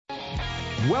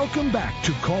Welcome back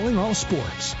to Calling All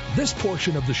Sports. This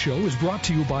portion of the show is brought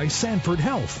to you by Sanford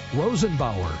Health,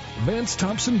 Rosenbauer, Vance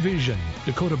Thompson Vision,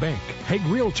 Dakota Bank, Hague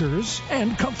Realtors,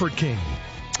 and Comfort King.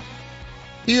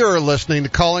 You're listening to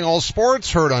Calling All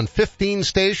Sports, heard on 15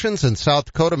 stations in South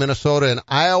Dakota, Minnesota, and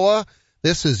Iowa.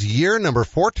 This is year number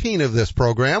 14 of this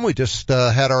program. We just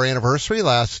had our anniversary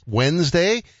last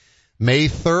Wednesday. May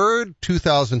 3rd,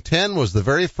 2010 was the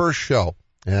very first show.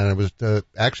 And it was,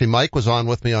 actually Mike was on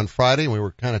with me on Friday and we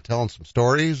were kind of telling some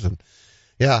stories. And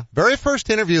yeah, very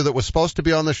first interview that was supposed to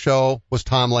be on the show was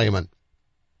Tom Lehman.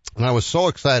 And I was so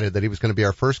excited that he was going to be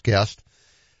our first guest.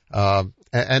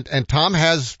 And Tom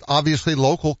has obviously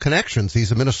local connections.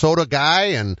 He's a Minnesota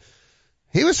guy and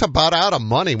he was about out of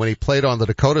money when he played on the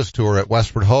Dakotas tour at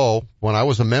Westward Ho when I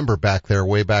was a member back there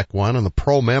way back when and the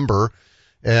pro member.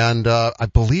 And, I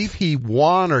believe he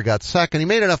won or got second. He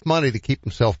made enough money to keep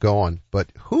himself going, but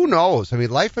who knows? I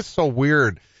mean, life is so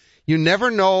weird. You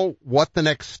never know what the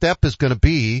next step is going to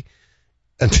be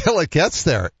until it gets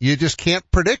there. You just can't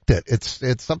predict it.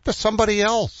 It's up to somebody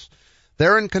else.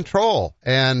 They're in control.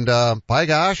 And, by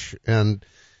gosh. And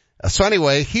so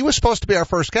anyway, he was supposed to be our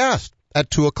first guest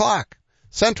at 2:00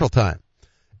 Central Time.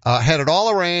 Had it all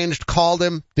arranged, called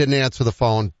him, didn't answer the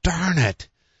phone. Darn it.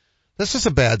 This is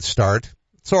a bad start.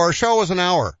 So our show was an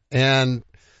hour, and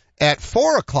at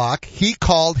 4:00 he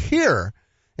called here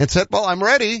and said, well, I'm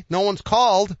ready. No one's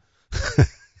called.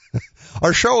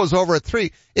 Our show was over at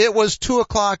 3. It was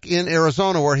 2:00 in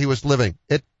Arizona where he was living.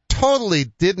 It totally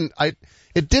didn't,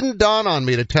 it didn't dawn on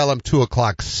me to tell him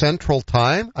 2:00 Central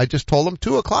Time. I just told him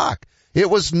 2:00. It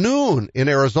was noon in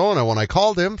Arizona when I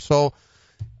called him. So,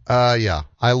 yeah,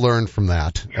 I learned from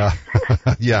that.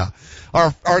 Yeah.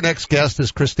 Our next guest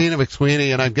is Kristina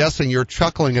McSweeney, and I'm guessing you're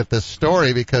chuckling at this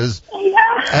story because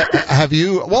have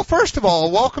you, well, first of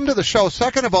all, welcome to the show.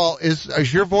 Second of all,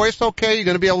 is your voice okay? You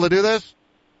going to be able to do this?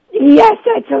 Yes,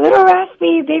 it's a little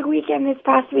raspy, big weekend this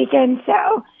past weekend,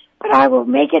 so, but I will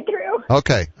make it through.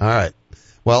 Okay. All right.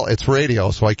 Well, it's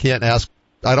radio, so I can't ask,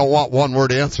 I don't want one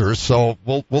word answers, so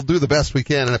we'll do the best we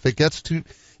can. And if it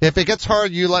gets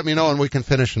hard, you let me know and we can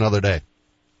finish another day.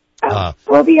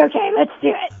 We'll be okay. Let's do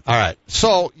it. All right.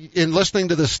 So, in listening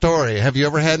to this story, have you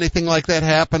ever had anything like that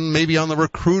happen, maybe on the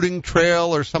recruiting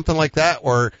trail or something like that,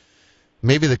 or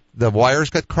maybe the wires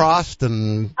got crossed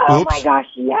and oops? Oh my gosh,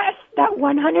 yes. That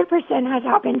 100% has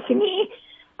happened to me.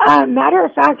 Matter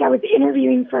of fact, I was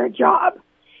interviewing for a job,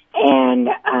 and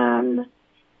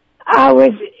I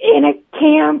was in a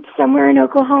camp somewhere in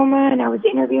Oklahoma, and I was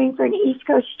interviewing for an East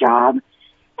Coast job,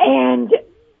 and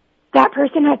that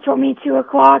person had told me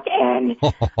 2:00, and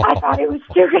I thought it was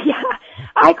 2. Yeah,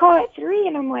 I call at 3,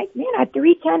 and I'm like, man, at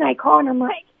 3:10 I call, and I'm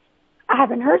like, I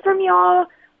haven't heard from y'all.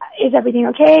 Is everything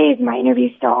okay? Is my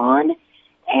interview still on?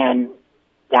 And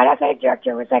that athletic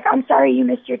director was like, I'm sorry you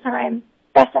missed your time.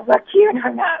 Best of luck to you, and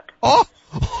hung up. Oh,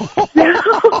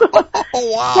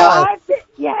 wow.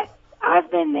 So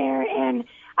I've been there, and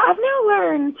I've now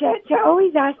learned to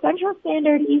always ask Central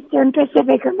Standard, Eastern,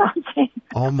 Pacific, or Mountain.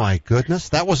 Oh my goodness,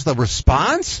 that was the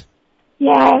response?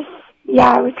 Yes.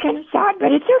 Yeah, it was kind of sad,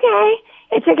 but it's okay.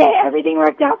 It's okay. Everything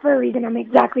worked out for a reason. I'm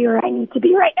exactly where I need to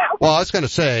be right now. Well, I was going to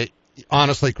say,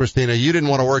 honestly, Kristina, you didn't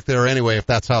want to work there anyway if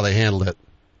that's how they handled it.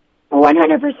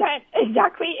 100%.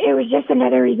 Exactly. It was just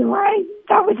another reason why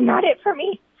that was not it for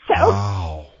me. So.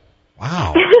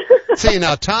 Wow. See,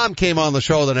 now Tom came on the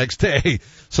show the next day,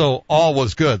 so all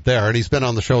was good there, and he's been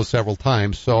on the show several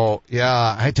times. So,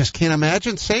 yeah, I just can't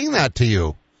imagine saying that to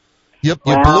you. You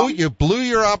blew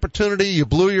your opportunity, you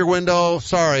blew your window,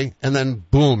 sorry, and then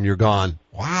boom, you're gone.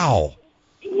 Wow.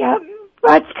 Yep.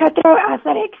 Let's cutthroat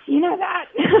athletics. You know that.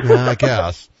 Yeah, I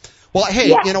guess. Well, hey,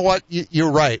 yeah. You know what?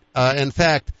 You're right. In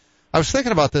fact, I was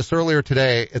thinking about this earlier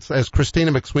today. It's as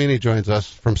Kristina McSweeney joins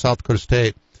us from South Dakota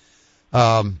State.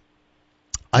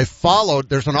 I followed,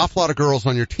 there's an awful lot of girls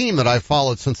on your team that I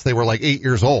followed since they were like 8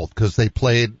 years old because they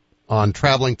played on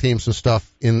traveling teams and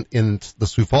stuff in the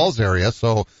Sioux Falls area.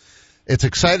 So it's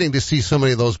exciting to see so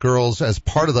many of those girls as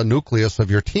part of the nucleus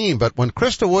of your team. But when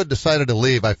Krista Wood decided to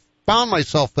leave, I found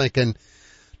myself thinking,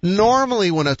 normally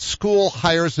when a school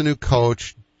hires a new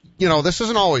coach, you know, this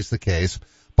isn't always the case,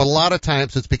 but a lot of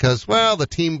times it's because, well, the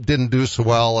team didn't do so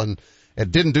well and it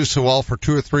didn't do so well for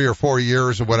 2 or 3 or 4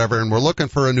 years or whatever, and we're looking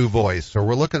for a new voice or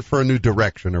we're looking for a new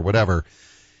direction or whatever.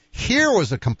 Here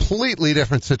was a completely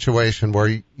different situation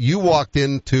where you walked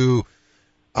into,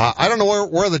 I don't know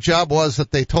where the job was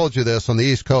that they told you this on the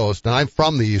East Coast, and I'm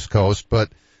from the East Coast, but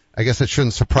I guess it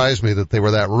shouldn't surprise me that they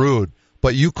were that rude.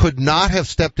 But you could not have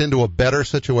stepped into a better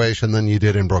situation than you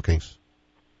did in Brookings.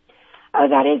 Oh,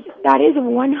 that is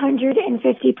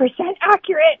 150%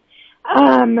 accurate.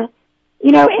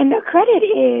 And the credit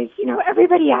is,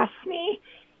 everybody asks me,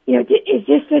 is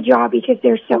this a job because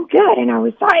they're so good? And I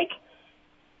was like,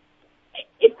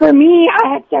 for me,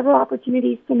 I had several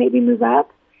opportunities to maybe move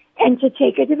up and to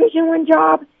take a Division I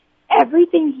job.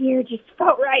 Everything here just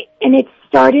felt right. And it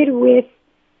started with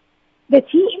the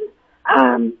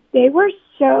team. They were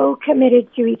so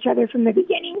committed to each other from the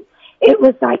beginning. It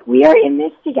was like, we are in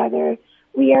this together.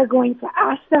 We are going to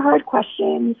ask the hard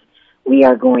questions. We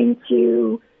are going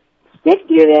to stick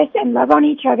through this and love on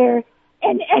each other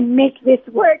and make this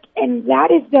work. And that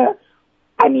is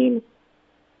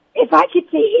if I could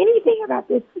say anything about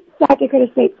this South Dakota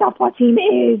State softball team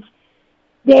is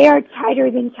they are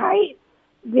tighter than tight.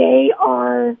 They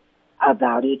are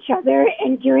about each other.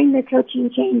 And during the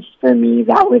coaching change for me,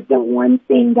 that was the one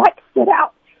thing that stood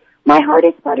out. My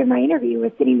hardest part of my interview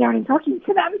was sitting down and talking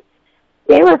to them.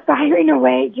 They were firing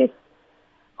away just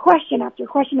question after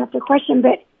question after question.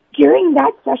 But during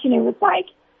that session, it was like,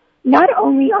 not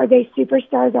only are they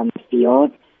superstars on the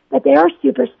field, but they are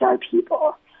superstar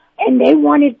people. And they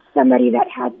wanted somebody that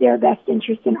had their best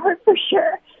interest in heart for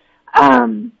sure.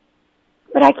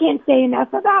 But I can't say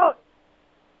enough about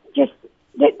just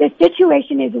the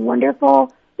situation is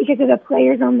wonderful because of the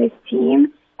players on this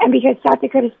team and because South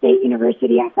Dakota State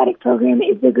University athletic program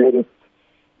is the greatest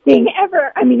thing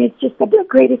ever. It's just the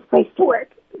greatest place to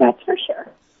work. That's for sure.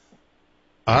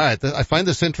 All right. I find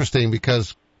this interesting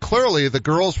because clearly the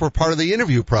girls were part of the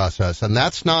interview process, and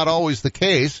that's not always the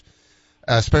case,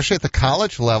 especially at the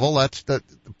college level. The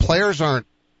players aren't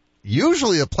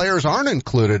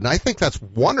included, and I think that's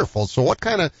wonderful. So what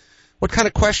kind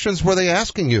of questions were they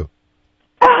asking you?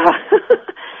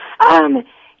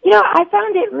 I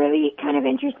found it really kind of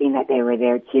interesting that they were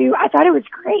there too. I thought it was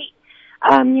great.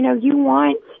 You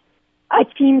want a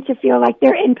team to feel like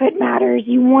their input matters.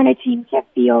 You want a team to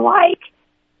feel like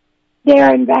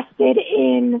they're invested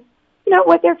in,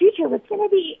 what their future was going to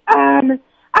be.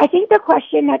 I think the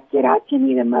question that stood out to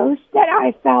me the most that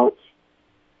I felt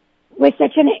was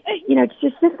such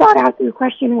just a thought out through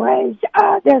question was,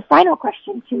 their final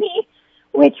question to me,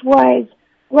 which was,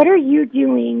 what are you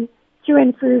doing to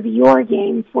improve your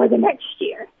game for the next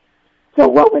year? So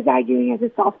what was I doing as a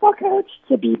softball coach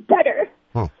to be better?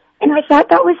 Huh. And I thought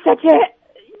that was such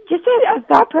a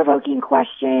thought-provoking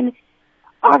question,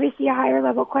 obviously a higher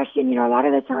level question. A lot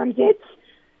of the times it's,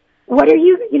 what do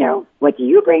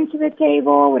you bring to the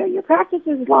table? What are your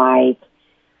practices like?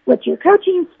 What's your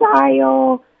coaching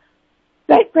style?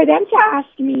 But for them to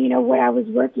ask me, what I was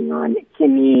working on, to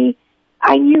me,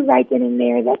 I knew right then and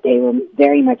there that they were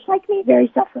very much like me,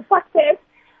 very self-reflective.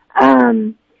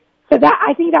 So that,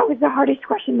 I think that was the hardest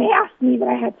question they asked me that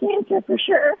I had to answer for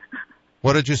sure.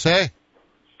 What did you say?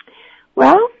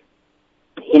 Well,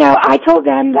 I told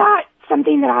them that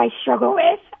something that I struggle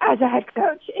with as a head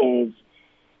coach is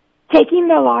taking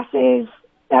the losses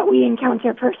that we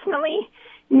encounter personally,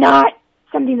 not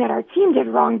something that our team did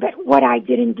wrong, but what I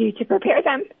didn't do to prepare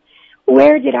them.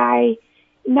 Where did I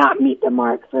not meet the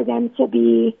mark for them to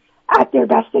be at their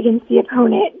best against the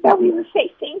opponent that we were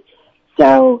facing?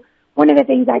 So one of the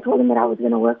things I told them that I was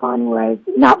going to work on was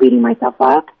not beating myself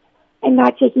up and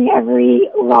not taking every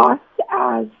loss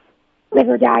as live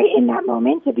or die in that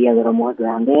moment, to be a little more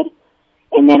grounded.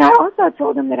 And then I also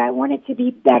told them that I wanted to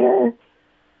be better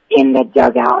in the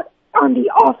dugout on the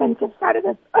offensive side of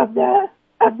the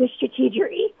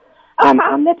strategery.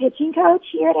 I'm the pitching coach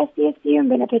here at SDSU and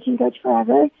been a pitching coach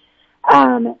forever.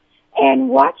 And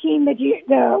watching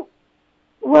the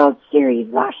World Series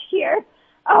last year,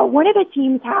 one of the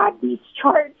teams had these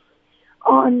charts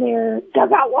on their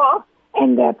dugout wall,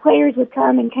 and the players would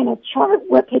come and kind of chart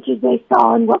what pitches they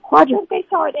saw and what quadrant they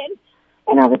saw it in.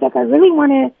 And I was like, I really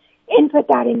want to input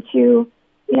that into,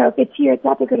 if it's here at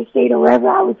South Dakota State or wherever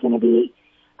I was going to be.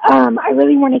 I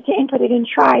really wanted to input it and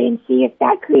try and see if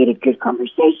that created good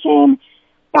conversation,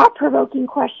 thought-provoking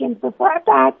questions before at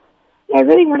bats. I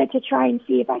really wanted to try and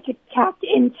see if I could tap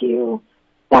into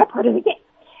that part of the game.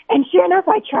 And sure enough,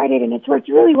 I tried it, and it's worked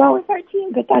really well with our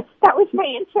team, but that was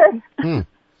my answer.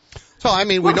 So,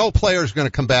 we know players are going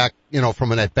to come back,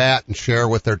 from an at-bat and share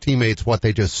with their teammates what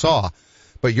they just saw.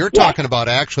 But you're talking about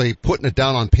actually putting it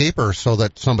down on paper so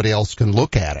that somebody else can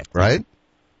look at it, right?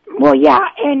 Well, yeah,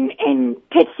 and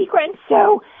pitch sequence.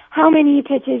 So how many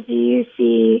pitches do you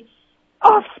see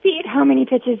off speed? How many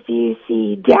pitches do you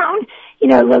see down?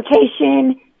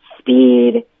 Location,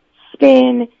 speed,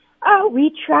 spin.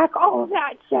 We track all of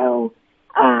that. So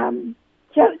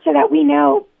that we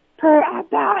know per at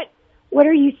bat, what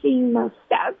are you seeing most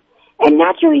of? And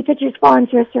naturally pitchers fall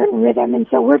into a certain rhythm. And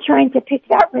so we're trying to pick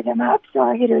that rhythm up so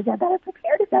our hitters are better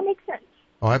prepared, if that makes sense.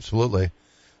 Oh, absolutely.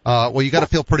 Well, you got to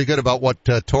feel pretty good about what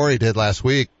Tori did last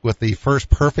week with the first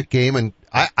perfect game, and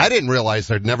I didn't realize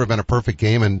there'd never been a perfect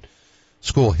game in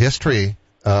school history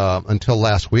until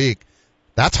last week.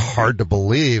 That's hard to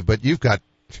believe, but you've got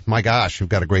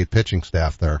a great pitching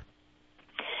staff there.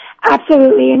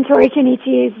 Absolutely, and Tori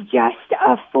Kenichi is just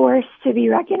a force to be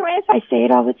reckoned with. I say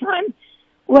it all the time.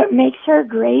 What makes her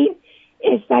great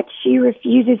is that she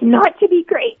refuses not to be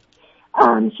great.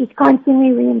 She's constantly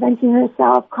reinventing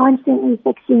herself, constantly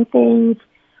fixing things,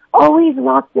 always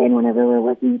locked in whenever we're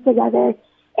working together,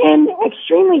 and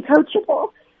extremely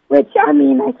coachable, which, I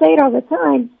say it all the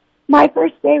time. My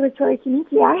first day with Tori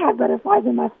Kenichi, I had butterflies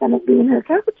in my stomach being her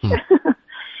coach.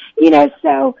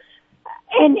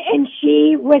 And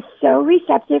she was so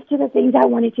receptive to the things I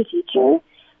wanted to teach her,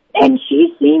 and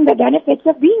she's seeing the benefits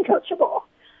of being coachable.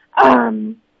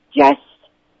 Just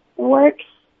works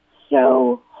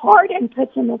so hard and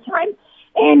puts in the time.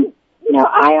 And,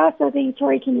 I also think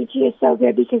Tori Kenichi is so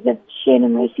good because of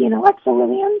Shannon Lacey and Alexa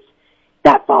Williams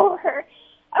that follow her.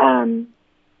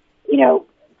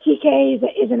 TK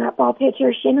is an up-ball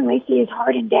pitcher. Shannon Lacey is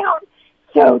hard and down.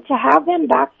 So to have them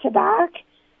back-to-back,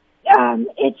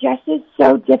 it just is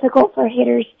so difficult for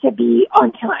hitters to be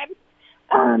on time.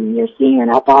 You're seeing an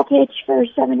up-ball pitch for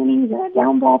 7 innings and a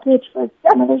down-ball pitch for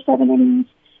another 7 innings.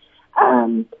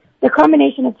 The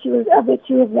combination of the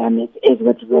two of them is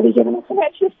what's really given us an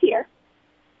edge this year.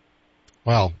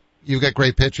 Well, you've got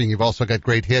great pitching. You've also got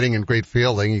great hitting and great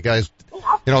fielding. You guys,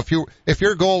 if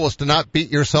your goal was to not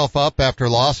beat yourself up after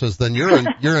losses, then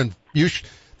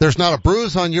there's not a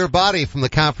bruise on your body from the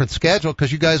conference schedule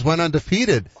because you guys went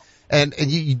undefeated. And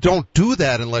you don't do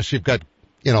that unless you've got,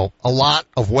 a lot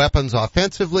of weapons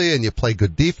offensively and you play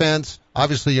good defense.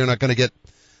 Obviously, you're not going to get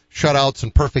shutouts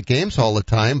and perfect games all the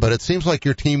time, but it seems like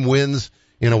your team wins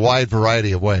in a wide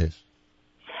variety of ways.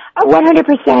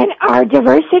 100%. Our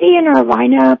diversity in our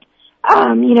lineup,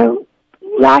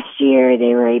 last year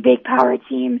they were a big power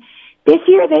team. This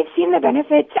year they've seen the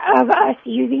benefits of us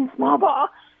using small ball,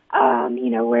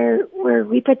 where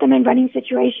we put them in running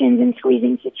situations and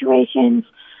squeezing situations.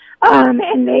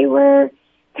 And they were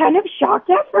kind of shocked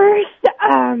at first,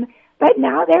 but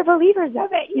now they're believers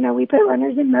of it. We put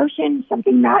runners in motion,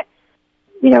 something that,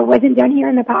 wasn't done here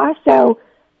in the past. So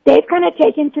they've kind of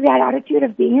taken to that attitude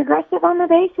of being aggressive on the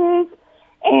bases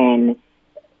and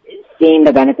seeing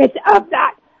the benefits of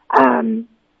that.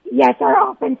 Yes,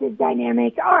 our offense is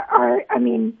dynamic.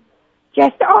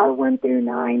 Just our 1 through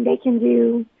 9, they can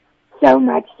do so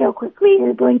much so quickly.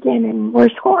 You're blinking and we're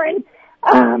scoring.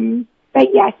 But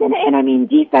yes, and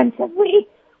defensively,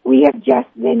 we have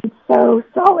just been so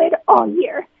solid all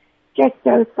year. Just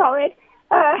so solid.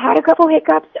 Had a couple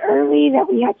hiccups early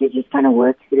that we had to just kind of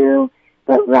work through,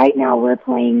 but right now we're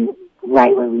playing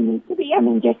right where we need to be.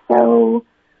 Just so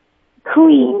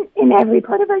clean in every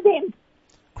part of our game.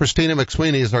 Kristina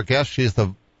McSweeney is our guest. She is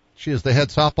the head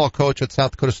softball coach at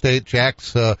South Dakota State.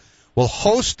 Jax will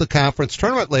host the conference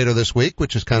tournament later this week,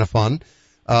 which is kind of fun.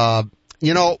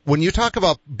 When you talk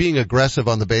about being aggressive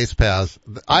on the base paths,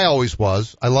 I always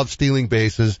was. I love stealing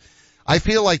bases. I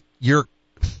feel like you're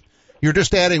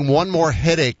just adding one more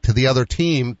headache to the other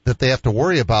team that they have to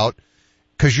worry about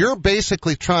because you're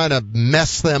basically trying to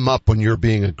mess them up when you're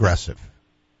being aggressive.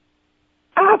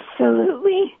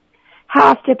 Absolutely.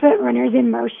 Have to put runners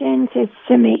in motion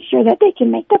to make sure that they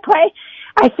can make the play.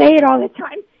 I say it all the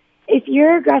time. If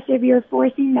you're aggressive, you're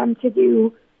forcing them to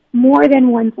do more than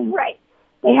one thing right.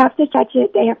 They have to catch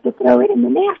it, they have to throw it, and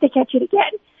then they have to catch it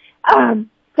again.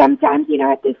 Sometimes,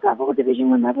 at this level,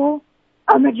 Division I level,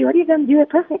 a majority of them do it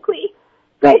perfectly.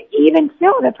 But even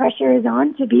still, the pressure is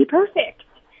on to be perfect.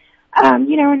 And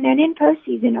then in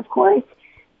postseason, of course,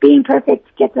 being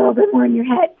perfect gets a little bit more in your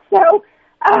head. So,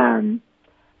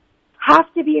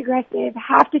 have to be aggressive,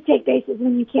 have to take bases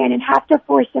when you can, and have to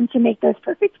force them to make those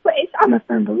perfect plays. I'm a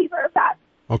firm believer of that.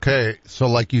 Okay, so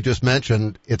like you just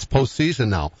mentioned, it's postseason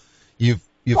now. You've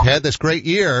had this great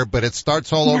year, but it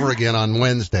starts all over again on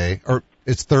Wednesday. Or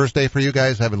it's Thursday for you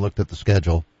guys? I haven't looked at the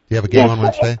schedule. Do you have a game on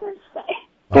Wednesday? Thursday.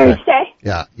 Okay. Thursday.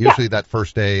 Yeah, usually that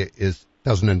first day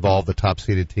doesn't involve the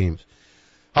top-seeded teams.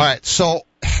 All right, so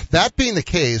that being the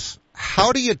case,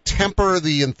 how do you temper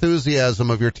the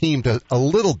enthusiasm of your team a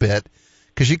little bit?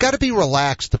 Because you got to be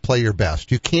relaxed to play your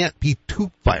best. You can't be too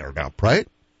fired up, right?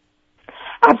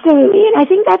 Absolutely, and I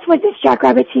think that's what this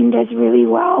Jackrabbit team does really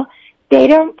well. They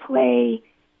don't play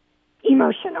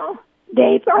emotional.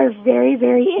 They are very,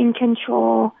 very in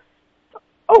control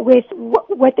with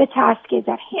what the task is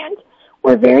at hand.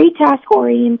 We're very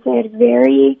task-oriented,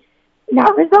 very,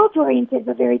 not result-oriented,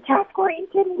 but very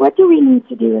task-oriented. What do we need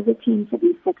to do as a team to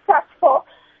be successful?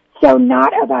 So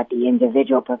not about the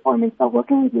individual performance, but what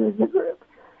can we do as a group?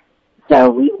 So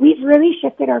we've really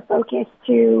shifted our focus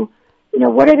to, you know,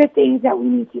 what are the things that we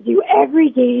need to do every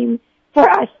game for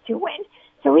us to win.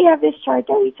 So we have this chart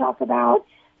that we talk about,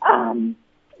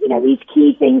 you know, these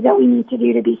key things that we need to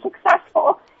do to be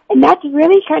successful. And that's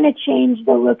really kind of changed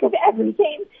the look of every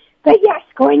game. But yes,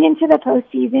 going into the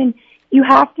postseason, you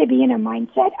have to be in a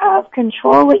mindset of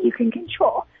control what you can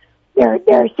control. There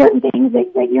are certain things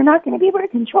that you're not going to be able to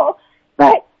control,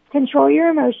 but control your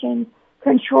emotions,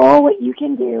 control what you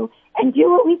can do, and do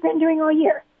what we've been doing all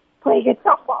year. Play good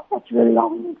softball. That's really all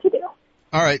we need to do.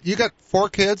 All right. You got 4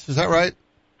 kids, is that right?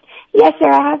 Yes, sir.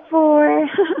 I have 4.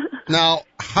 Now,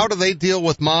 how do they deal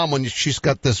with mom when she's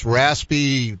got this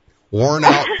raspy, worn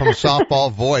out from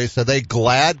softball voice? Are they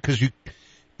glad because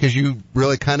you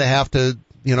really kind of have to,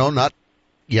 you know, not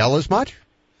yell as much?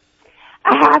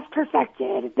 I have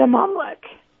perfected the mom look.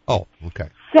 Oh, okay.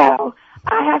 So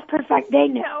I have they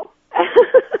know.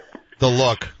 The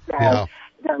look. So, yeah.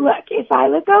 The look. If I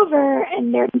look over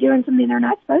and they're doing something they're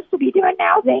not supposed to be doing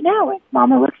now, they know. If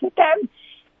mama looks at them,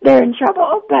 they're in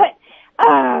trouble. But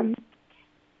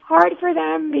hard for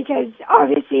them because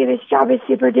obviously this job is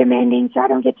super demanding, so I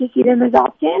don't get to see them as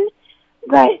often.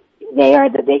 But they are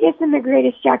the biggest and the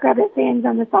greatest Jackrabbit fans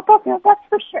on the softball field, that's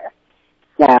for sure.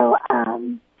 So,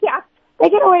 yeah, they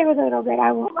get away with it a little bit,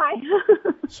 I won't lie.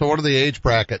 So what are the age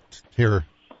brackets here?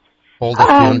 Oldest,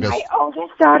 youngest? My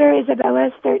oldest daughter, Isabella,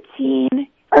 is 14,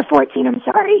 I'm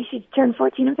sorry. She turned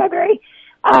 14 in February.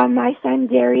 My son,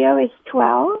 Dario, is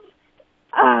 12.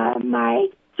 My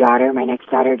next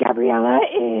daughter, Gabriella,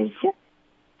 is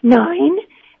 9.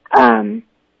 9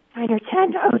 or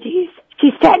 10. Oh, geez.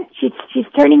 She's 10. She's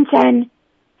turning 10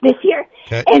 this year.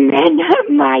 Okay. And then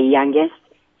my youngest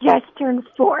just turned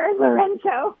 4,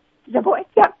 Lorenzo, the boy.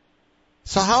 Yep.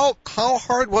 So how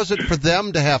hard was it for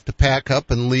them to have to pack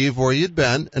up and leave where you'd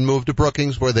been and move to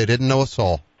Brookings where they didn't know a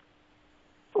soul?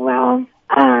 Well,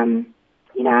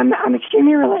 you know, I'm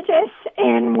extremely religious,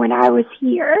 and when I was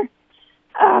here,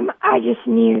 I just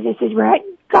knew this is where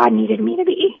God needed me to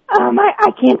be.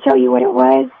 I can't tell you what it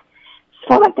was. Just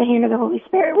felt like the hand of the Holy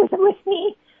Spirit was with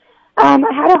me. I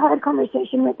had a hard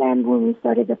conversation with them when we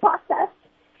started the process,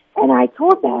 and I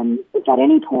told them if at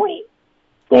any point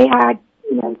they had,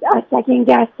 you know, a second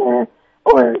guess or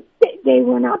they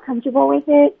were not comfortable with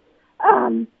it,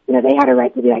 you know, they had a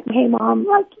right to be like, hey, Mom,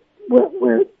 like,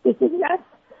 this isn't us.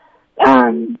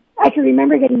 I can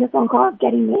remember getting the phone call of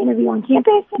getting the interview on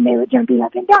campus, and they were jumping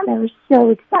up and down. They were so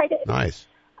excited. Nice.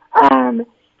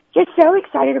 Just so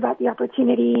excited about the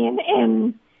opportunity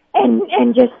and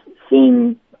just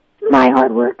seeing my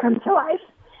hard work come to life.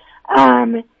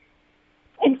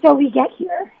 And so we get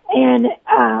here, and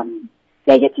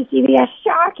they get to see the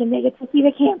S-Shock, and they get to see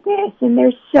the campus, and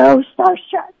they're so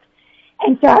starstruck.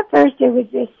 And so at first it was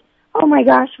this, oh my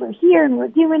gosh, we're here and we're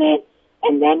doing it.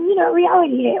 And then, you know,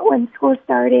 reality hit when school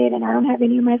started, and I don't have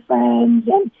any of my friends,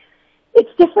 and it's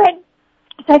different.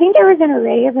 So I think there was an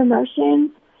array of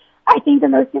emotions. I think the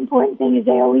most important thing is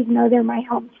they always know they're my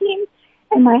home team,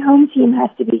 and my home team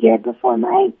has to be good before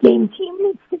my game team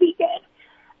needs to be good.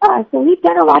 So we've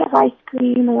done a lot of ice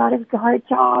cream, a lot of hard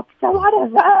talks, a lot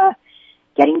of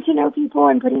getting to know people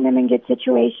and putting them in good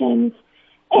situations.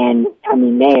 And, I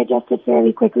mean, they adjusted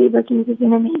fairly quickly. Brookings is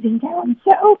an amazing town.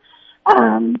 So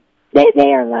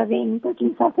they are loving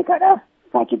Brookings, South Dakota,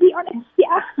 if I could be honest.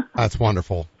 Yeah. That's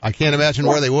wonderful. I can't imagine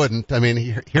where they wouldn't. I mean,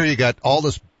 here you got all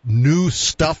this new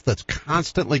stuff that's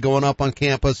constantly going up on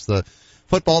campus. The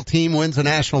football team wins a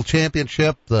national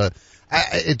championship.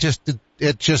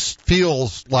 It just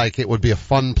feels like it would be a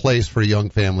fun place for a young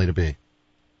family to be.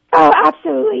 Oh,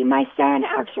 absolutely. My son,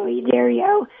 actually,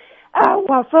 Dario,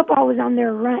 while football was on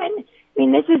their run, I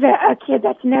mean, this is a kid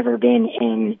that's never been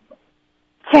in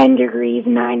 10 degrees,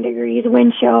 9 degrees,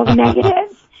 wind chills,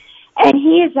 negatives. And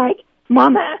he is like,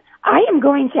 Mama, I am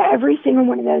going to every single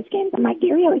one of those games. I'm like,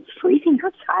 Dario, it's freezing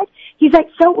outside. He's like,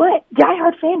 so what?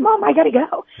 Diehard fan, Mom, I gotta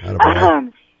go.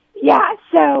 Yeah,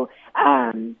 so,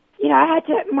 you know,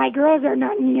 my girls are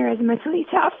not near as mentally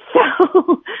tough,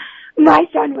 so my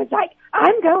son was like,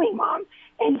 I'm going, Mom.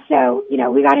 And so, you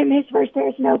know, we got him his first pair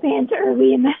of snow pants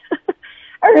early in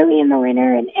the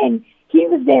winter, and he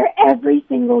was there every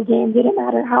single game. Didn't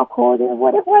matter how cold or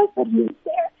what it was, but he was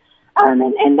there.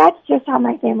 And that's just how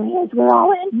my family is. We're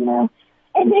all in, you know,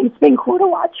 and it's been cool to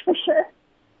watch for sure.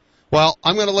 Well,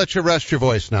 I'm going to let you rest your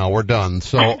voice now. We're done.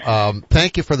 So,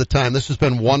 thank you for the time. This has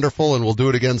been wonderful, and we'll do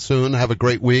it again soon. Have a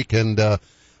great week, and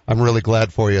I'm really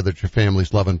glad for you that your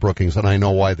family's loving Brookings, and I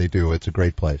know why they do. It's a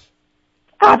great place.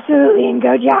 Absolutely, and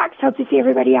go Jacks. Hope to see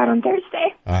everybody out on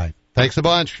Thursday. All right. Thanks a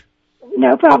bunch.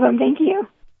 No problem. Thank you.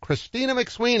 Kristina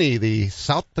McSweeney, the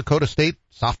South Dakota State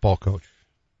softball coach.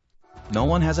 No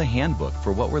one has a handbook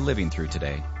for what we're living through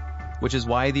today, which is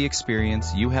why the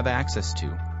experience you have access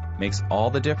to makes all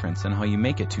the difference in how you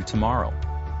make it to tomorrow.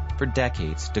 For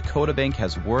decades, Dakota Bank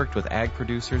has worked with ag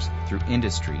producers through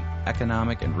industry,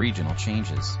 economic, and regional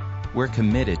changes. We're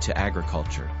committed to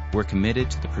agriculture. We're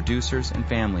committed to the producers and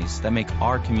families that make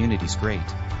our communities great.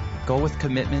 Go with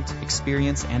commitment,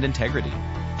 experience, and integrity.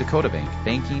 Dakota Bank,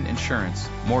 banking, insurance,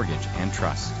 mortgage, and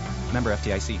trust. Member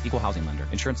FDIC, equal housing lender.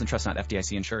 Insurance and trust not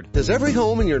FDIC insured. Does every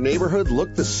home in your neighborhood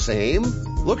look the same?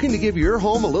 Looking to give your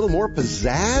home a little more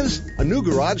pizzazz? A new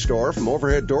garage door from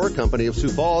Overhead Door Company of Sioux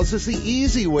Falls is the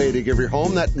easy way to give your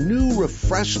home that new,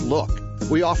 refreshed look.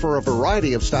 We offer a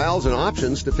variety of styles and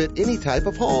options to fit any type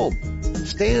of home.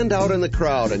 Stand out in the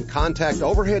crowd and contact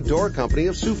Overhead Door Company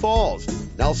of Sioux Falls.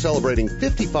 Now celebrating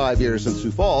 55 years in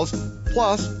Sioux Falls,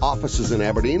 plus offices in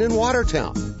Aberdeen and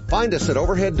Watertown. Find us at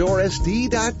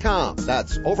overheaddoorsd.com.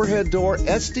 That's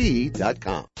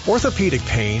overheaddoorsd.com. Orthopedic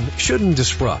pain shouldn't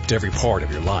disrupt every part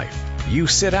of your life. You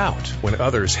sit out when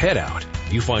others head out.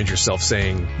 You find yourself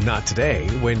saying, not today,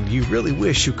 when you really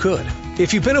wish you could.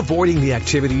 If you've been avoiding the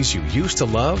activities you used to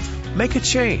love, make a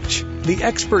change. The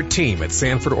expert team at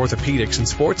Sanford Orthopedics and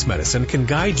Sports Medicine can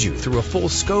guide you through a full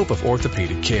scope of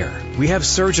orthopedic care. We have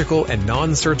surgical and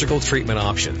non-surgical treatment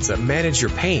options that manage your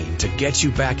pain to get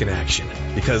you back in action.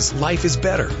 Because life is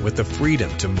better with the freedom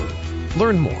to move.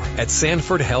 Learn more at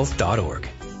sanfordhealth.org.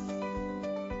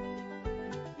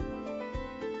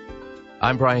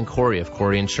 I'm Brian Corey of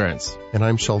Corey Insurance. And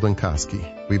I'm Sheldon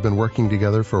Koski. We've been working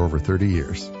together for over 30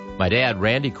 years. My dad,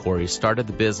 Randy Corey, started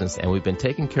the business, and we've been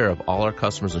taking care of all our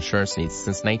customers' insurance needs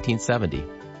since 1970.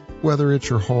 Whether it's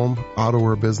your home, auto,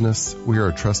 or business, we are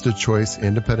a trusted choice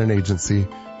independent agency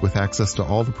with access to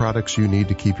all the products you need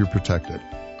to keep you protected.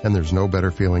 And there's no better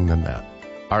feeling than that.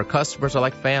 Our customers are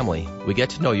like family. We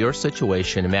get to know your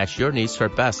situation and match your needs to our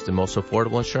best and most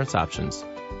affordable insurance options.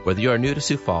 Whether you are new to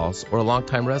Sioux Falls or a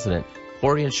longtime resident,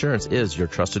 Corey Insurance is your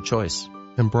trusted choice.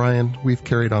 And Brian, we've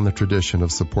carried on the tradition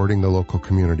of supporting the local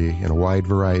community in a wide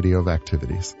variety of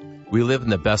activities. We live in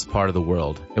the best part of the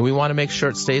world, and we want to make sure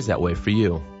it stays that way for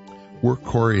you. We're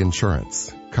Corey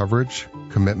Insurance. Coverage,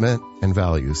 commitment, and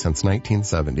value since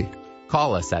 1970.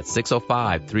 Call us at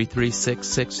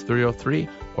 605-336-6303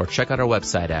 or check out our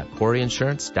website at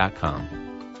coreyinsurance.com.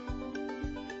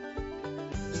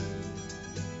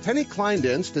 Penny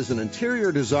Kleindienst is an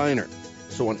interior designer.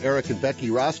 So when Eric and Becky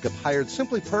Roskop hired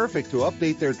Simply Perfect to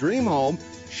update their dream home,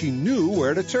 she knew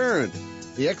where to turn.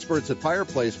 The experts at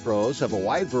Fireplace Pros have a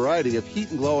wide variety of heat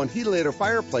and glow and Heatilator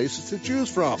fireplaces to choose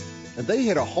from. And they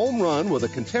hit a home run with a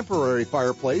contemporary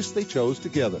fireplace they chose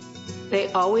together.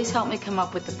 They always help me come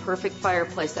up with the perfect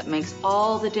fireplace that makes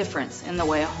all the difference in the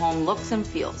way a home looks and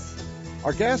feels.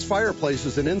 Our gas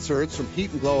fireplaces and inserts from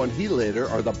Heat and Glow and Heatilator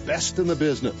are the best in the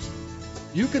business.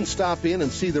 You can stop in and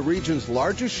see the region's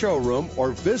largest showroom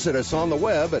or visit us on the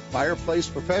web at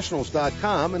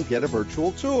fireplaceprofessionals.com and get a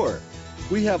virtual tour.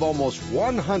 We have almost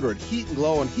 100 Heat and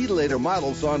Glow and Heatilator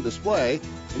models on display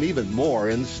and even more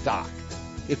in stock.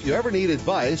 If you ever need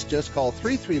advice, just call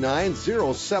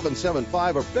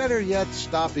 339-0775 or better yet,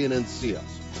 stop in and see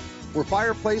us. We're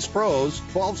Fireplace Pros,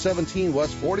 1217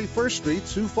 West 41st Street,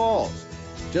 Sioux Falls.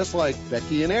 Just like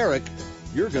Becky and Eric,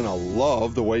 you're going to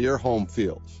love the way your home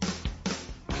feels.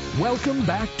 Welcome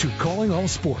back to Calling All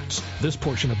Sports. This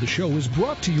portion of the show is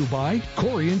brought to you by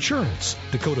Corey Insurance,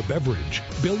 Dakota Beverage,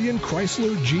 Billion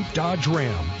Chrysler Jeep Dodge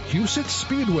Ram, Huset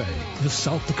Speedway, the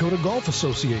South Dakota Golf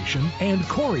Association, and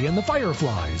Corey and the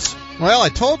Fireflies. Well, I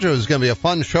told you it was going to be a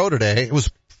fun show today. It was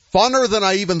funner than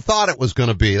I even thought it was going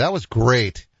to be. That was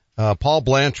great. Paul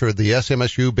Blanchard, the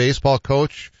SMSU baseball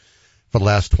coach for the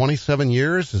last 27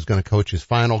 years, is going to coach his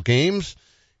final games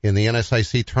in the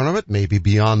NSIC tournament, maybe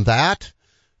beyond that.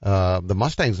 The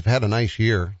Mustangs have had a nice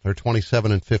year. They're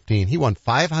 27-15. He won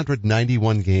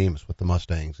 591 games with the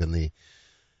Mustangs in the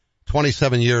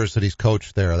 27 years that he's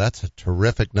coached there. That's a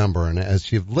terrific number. And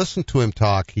as you've listened to him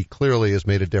talk, he clearly has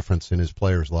made a difference in his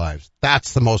players' lives.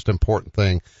 That's the most important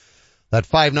thing. That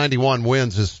 591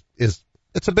 wins is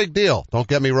it's a big deal. Don't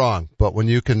get me wrong. But when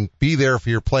you can be there for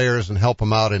your players and help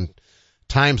them out in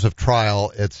times of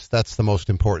trial, that's the most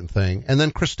important thing. And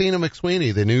then Kristina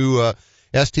McSweeney, the new,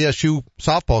 SDSU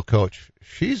softball coach.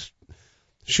 She's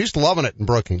loving it in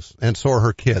Brookings, and so are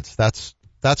her kids. That's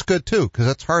good too, because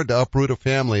it's hard to uproot a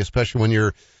family, especially when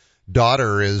your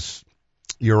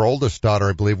oldest daughter,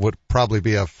 I believe, would probably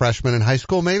be a freshman in high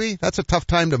school, maybe. That's a tough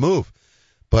time to move.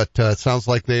 But it sounds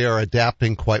like they are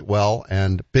adapting quite well,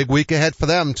 and big week ahead for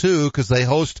them too, because they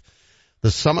host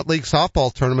the Summit League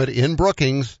softball tournament in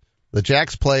Brookings. The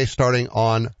Jacks play starting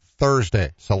on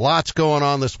Thursday. So lots going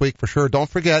on this week for sure. Don't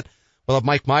forget, We'll have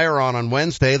Mike Meyer on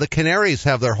Wednesday. The Canaries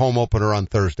have their home opener on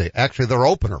Thursday. Actually, their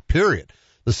opener, period.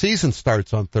 The season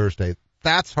starts on Thursday.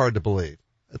 That's hard to believe.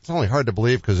 It's only hard to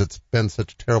believe because it's been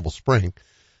such a terrible spring.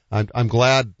 I'm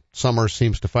glad summer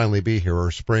seems to finally be here,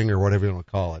 or spring, or whatever you want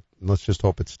to call it. And let's just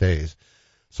hope it stays.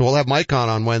 So we'll have Mike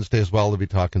on Wednesday as well to be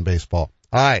talking baseball.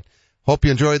 All right. Hope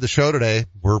you enjoyed the show today.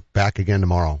 We're back again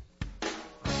tomorrow.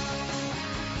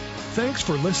 Thanks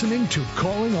for listening to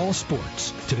Calling All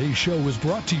Sports. Today's show was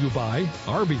brought to you by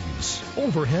Arby's,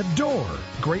 Overhead Door,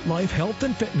 Great Life Health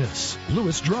and Fitness,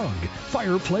 Lewis Drug,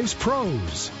 Fireplace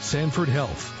Pros, Sanford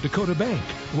Health, Dakota Bank,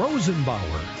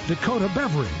 Rosenbauer, Dakota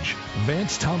Beverage,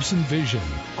 Vance Thompson Vision,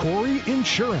 Corey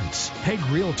Insurance, Hague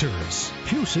Realtors,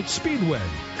 Huset Speedway,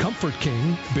 Comfort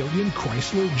King, Billion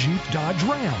Chrysler Jeep Dodge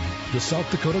Ram, the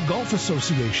South Dakota Golf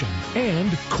Association,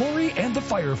 and Corey and the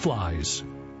Fireflies.